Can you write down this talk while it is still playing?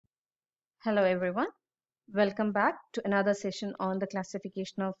Hello everyone, welcome back to another session on the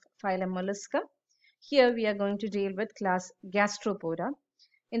classification of phylum Mollusca. Here we are going to deal with class Gastropoda.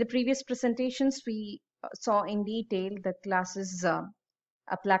 In the previous presentations we saw in detail the classes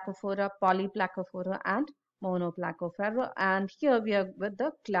Aplacophora, Polyplacophora and Monoplacophora, and here we are with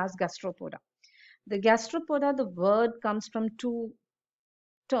the class Gastropoda. The Gastropoda, the word comes from two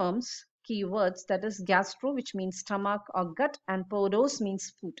terms, keywords, that is gastro, which means stomach or gut, and podos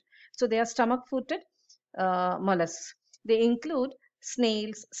means food. So they are stomach-footed mollusks. They include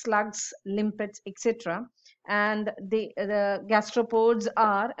snails, slugs, limpets, etc. And the gastropods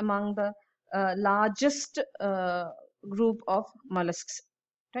are among the largest group of mollusks,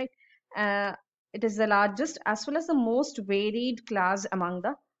 right? It is the largest as well as the most varied class among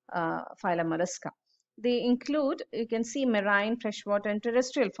the phylum Mollusca. They include, you can see, marine, freshwater, and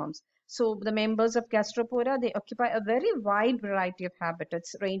terrestrial forms. So the members of Gastropoda, they occupy a very wide variety of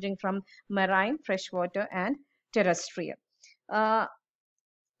habitats ranging from marine, freshwater, and terrestrial. Uh,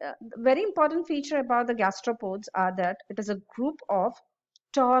 Very important feature about the gastropods are that it is a group of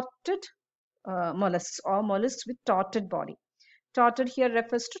torted mollusks or mollusks with torted body. Torted here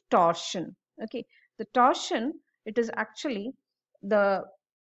refers to torsion. Okay, the torsion, it is actually the,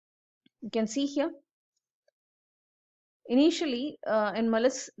 you can see here, initially, in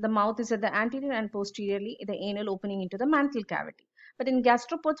mollusks, the mouth is at the anterior and posteriorly the anal opening into the mantle cavity. But in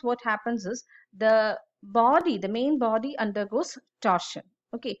gastropods, what happens is the body, the main body undergoes torsion.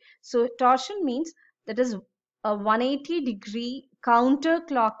 Okay, so torsion means that is a 180-degree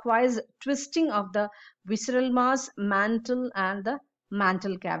counterclockwise twisting of the visceral mass, mantle, and the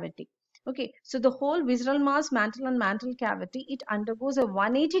mantle cavity. Okay, so the whole visceral mass, mantle, and mantle cavity, it undergoes a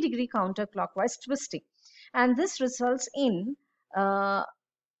 180-degree counterclockwise twisting, and this results in uh,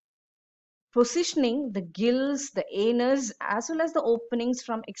 positioning the gills, the anus, as well as the openings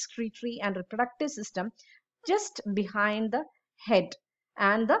from excretory and reproductive system just behind the head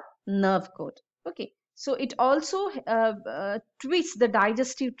and the nerve cord. Okay, so it also twists the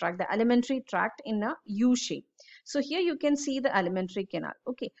digestive tract, the alimentary tract, in a U shape. So here you can see the alimentary canal.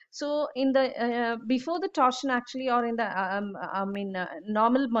 Okay, so in the before the torsion actually, or in the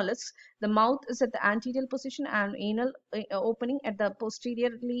normal mollusks, the mouth is at the anterior position and anal opening at the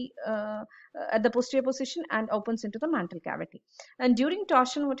posteriorly at the posterior position and opens into the mantle cavity. And during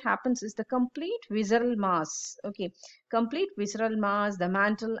torsion, what happens is the complete visceral mass, okay, complete visceral mass, the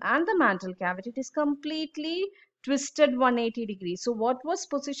mantle and the mantle cavity, it is completely twisted 180 degrees. So what was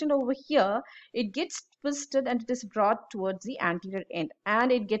positioned over here, it gets twisted and it is brought towards the anterior end,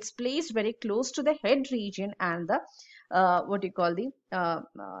 and it gets placed very close to the head region and the what you call the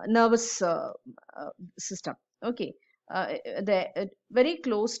nervous system. Okay, very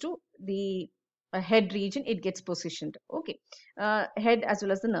close to the head region it gets positioned. Okay, head as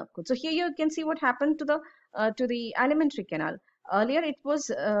well as the nerve cord. So here you can see what happened to the alimentary canal. Earlier it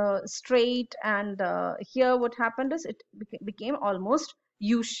was straight, and here what happened is it became almost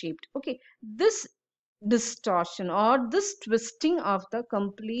U-shaped. Okay, this distortion or this twisting of the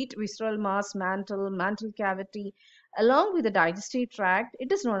complete visceral mass, mantle cavity along with the digestive tract,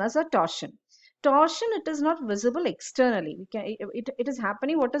 it is known as a torsion. Torsion, it is not visible externally. It is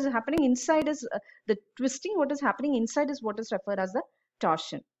happening, what is happening inside is the twisting, what is happening inside is what is referred as the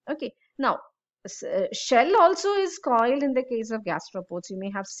torsion. Okay, now shell also is coiled in the case of gastropods. You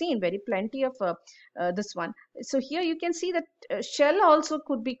may have seen very plenty of this one. So here you can see that shell also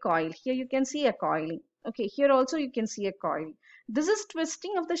could be coiled. Here you can see a coiling. Okay, here also you can see a coiling. This is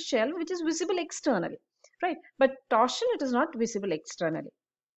twisting of the shell which is visible externally, right? But torsion, it is not visible externally.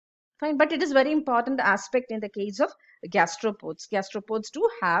 Fine, but it is very important aspect in the case of gastropods. Gastropods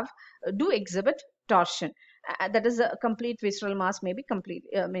do exhibit torsion. That is a complete visceral mass, maybe complete.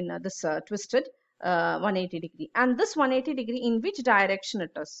 This twisted 180 degree, and this 180 degree, in which direction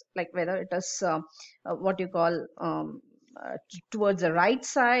it is, like whether it is what you call towards the right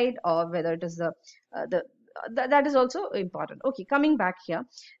side, or whether it is the that is also important. Okay, coming back here,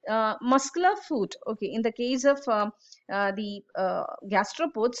 muscular foot. Okay, in the case of the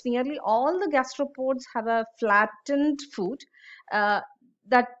gastropods, nearly all the gastropods have a flattened foot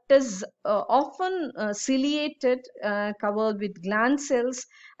that is often ciliated, covered with gland cells,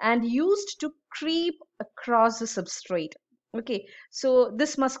 and used to creep across the substrate. Okay, so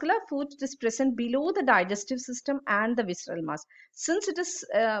this muscular foot is present below the digestive system and the visceral mass. Since it is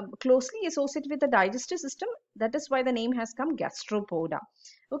closely associated with the digestive system, that is why the name has come Gastropoda.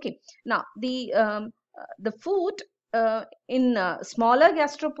 Okay, now the foot in smaller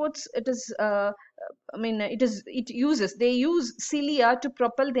gastropods, it is they use cilia to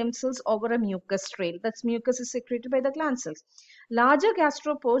propel themselves over a mucus trail. That's mucus is secreted by the gland cells. Larger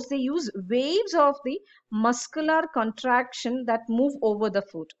gastropods, they use waves of the muscular contraction that move over the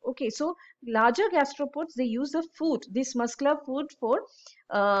food. Okay, so larger gastropods, they use the food, this muscular food, for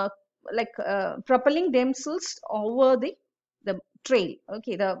propelling themselves over the trail.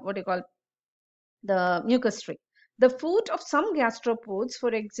 Okay, the what you call the mucus trail. The foot of some gastropods, for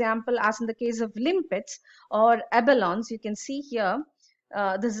example, as in the case of limpets or abelons, you can see here,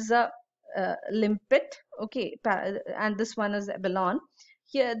 this is a limpet, okay, and this one is abelon.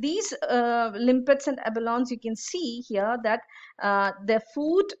 Here, these limpets and abelons, you can see here that their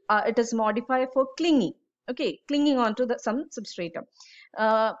foot, it is modified for clinging, okay, clinging onto some substratum.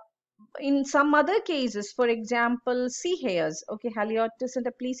 In some other cases, for example, sea hares, okay, haliotis and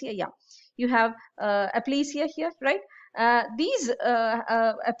aplysia, yeah, you have aplysia here, right? These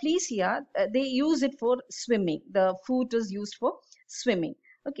aplysia, they use it for swimming. The foot is used for swimming.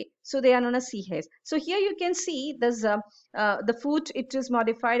 Okay, so they are known as sea hares. So here you can see there's the foot, it is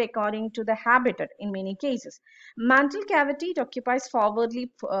modified according to the habitat in many cases. Mantle cavity, it occupies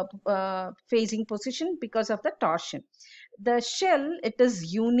forwardly facing position because of the torsion. The shell, it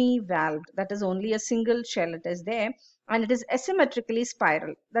is univalved, that is only a single shell it is there, and it is asymmetrically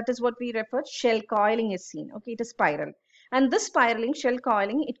spiral. That is what we refer shell coiling is seen. Okay, it is spiral. And this spiraling, shell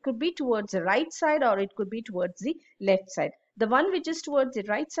coiling, it could be towards the right side or it could be towards the left side. The one which is towards the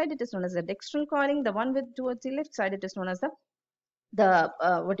right side, it is known as the dextral coiling. The one with towards the left side, it is known as the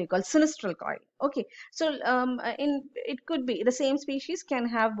what you call sinistral coil. Okay, so in it could be the same species can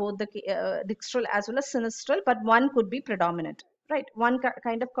have both the dextral as well as sinistral, but one could be predominant, right? One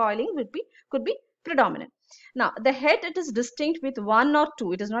kind of coiling could be predominant. Now the head, it is distinct with one or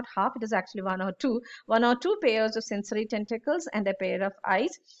two, it is not half, it is actually one or two pairs of sensory tentacles and a pair of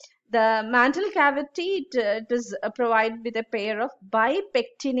eyes. The mantle cavity, it is provided with a pair of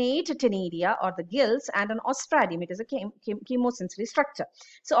bipectinate ctenidia or the gills and an ostradium. It is a chemosensory structure.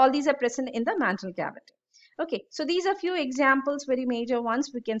 So all these are present in the mantle cavity. Okay, so these are few examples, very major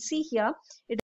ones we can see here. It